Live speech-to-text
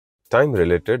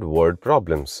time-related word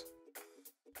problems.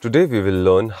 Today we will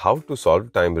learn how to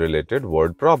solve time-related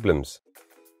word problems.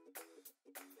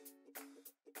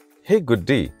 Hey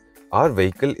Goody, our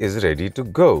vehicle is ready to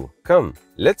go. Come,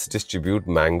 let's distribute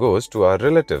mangoes to our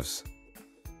relatives.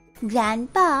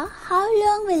 Grandpa, how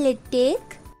long will it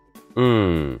take?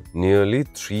 Nearly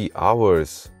 3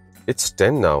 hours. It's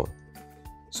 10 now.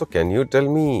 So can you tell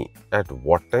me at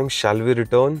what time shall we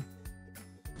return?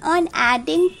 On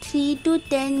adding 3 to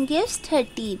 10 gives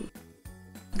 13.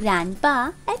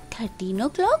 Grandpa, at 13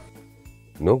 o'clock?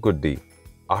 No Goody.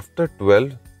 After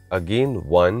 12, again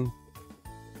 1,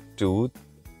 2,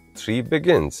 3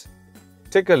 begins.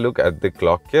 Take a look at the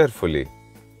clock carefully.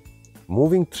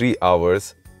 Moving 3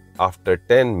 hours after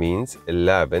 10 means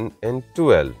 11 and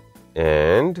 12.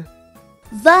 And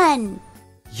 1.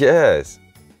 yes,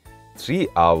 3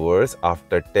 hours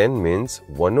after 10 means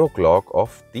 1 o'clock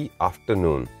of the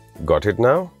afternoon. Got it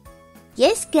now?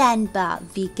 Yes, Grandpa,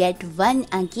 we get 1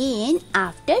 again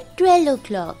after 12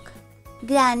 o'clock.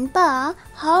 Grandpa,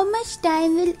 how much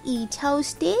time will each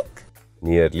house take?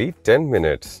 Nearly 10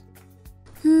 minutes.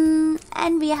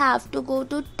 And we have to go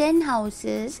to 10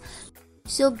 houses.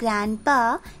 So,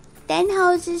 Grandpa, 10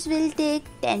 houses will take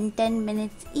 10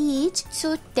 minutes each.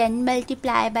 So, 10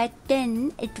 multiplied by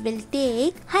 10, it will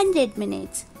take 100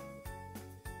 minutes.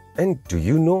 And do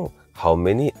you know how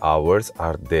many hours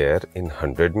are there in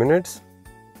 100 minutes?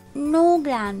 No,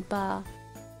 Grandpa.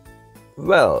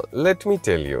 Well, let me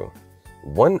tell you.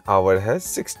 1 hour has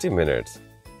 60 minutes.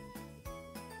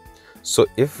 So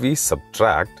if we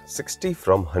subtract 60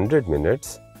 from 100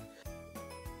 minutes,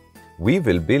 we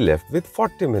will be left with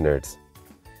 40 minutes.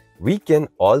 We can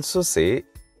also say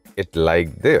it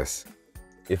like this.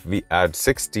 If we add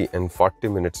 60 and 40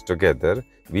 minutes together,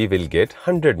 we will get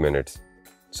 100 minutes.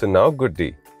 So now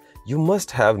Goody, you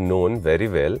must have known very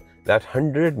well that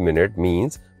 100 minutes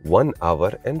means 1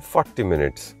 hour and 40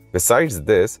 minutes. Besides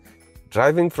this,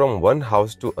 driving from one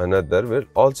house to another will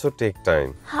also take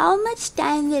time. How much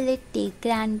time will it take,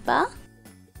 Grandpa?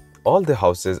 All the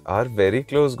houses are very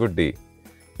close, Goody.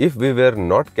 If we were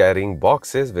not carrying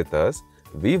boxes with us,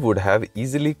 we would have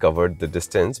easily covered the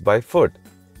distance by foot.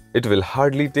 It will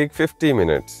hardly take 50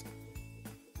 minutes.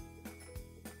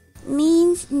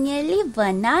 Means nearly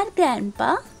 1 hour,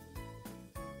 Grandpa?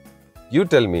 You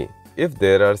tell me, if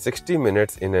there are 60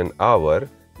 minutes in an hour,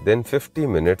 then 50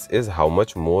 minutes is how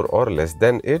much more or less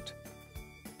than it?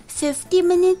 50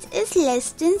 minutes is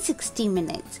less than 60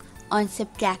 minutes. On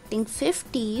subtracting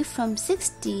 50 from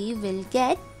 60, we'll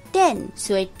get 10.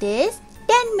 So it is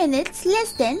 10 minutes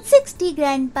less than 60,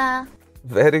 Grandpa.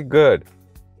 Very good.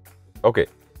 Okay,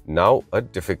 now a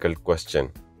difficult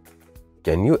question.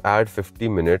 Can you add 50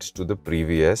 minutes to the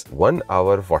previous 1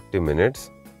 hour 40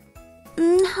 minutes?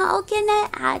 How can I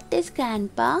add this,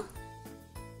 Grandpa?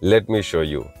 Let me show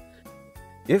you.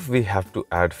 If we have to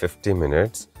add 50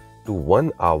 minutes to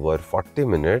 1 hour 40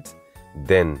 minutes,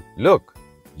 then look,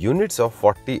 units of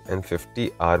 40 and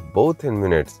 50 are both in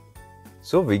minutes.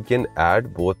 So we can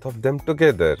add both of them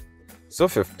together. So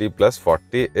 50 plus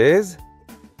 40 is?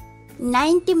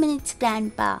 90 minutes,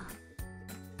 Grandpa.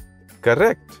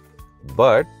 Correct.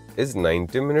 But is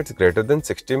 90 minutes greater than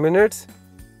 60 minutes?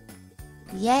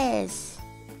 Yes.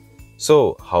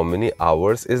 So how many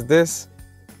hours is this?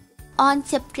 On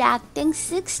subtracting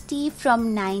 60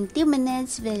 from 90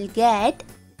 minutes, we'll get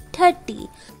 30.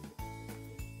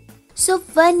 So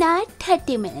 1 hour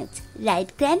 30 minutes.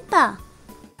 Right, Grandpa?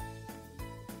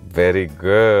 Very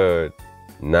good.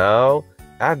 Now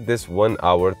add this 1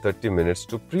 hour 30 minutes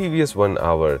to previous 1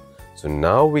 hour. So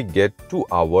now we get 2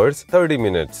 hours 30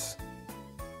 minutes.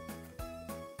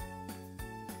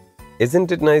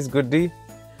 Isn't it nice, Goody?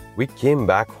 We came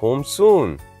back home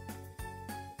soon.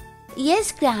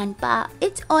 Yes, Grandpa.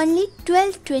 It's only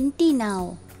 12:20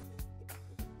 now.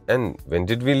 And when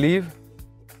did we leave?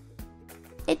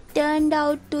 It turned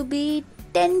out to be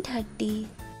 10:30.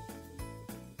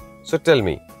 So tell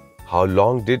me, how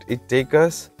long did it take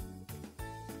us?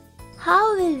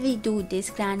 How will we do this,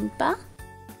 Grandpa?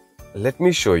 Let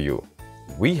me show you.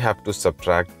 We have to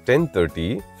subtract 10:30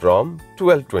 from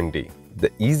 12:20.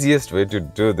 The easiest way to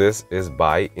do this is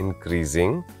by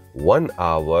increasing 1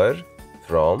 hour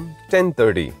from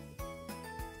 10:30.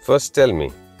 First tell me,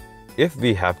 if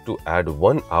we have to add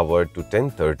 1 hour to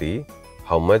 10:30,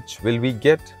 how much will we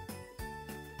get?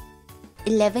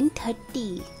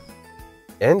 11:30.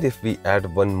 And if we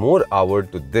add 1 more hour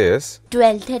to this?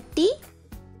 12:30.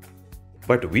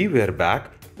 But we were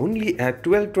back only at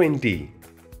 12:20.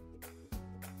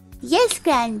 Yes,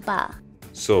 Grandpa.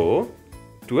 So,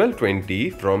 12:20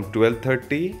 from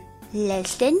 12:30?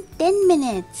 Less than 10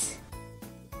 minutes.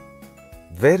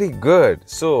 Very good.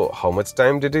 So, how much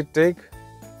time did it take?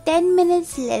 10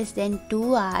 minutes less than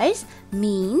 2 hours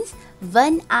means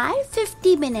 1 hour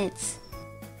 50 minutes.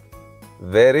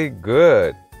 Very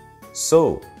good.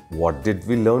 So, what did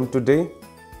we learn today?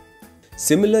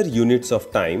 Similar units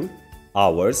of time,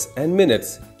 hours and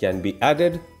minutes can be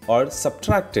added or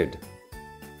subtracted.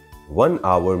 1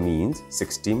 hour means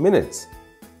 60 minutes.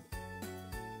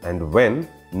 And when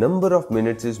number of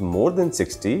minutes is more than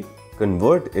 60,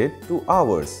 convert it to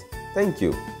hours. Thank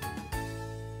you.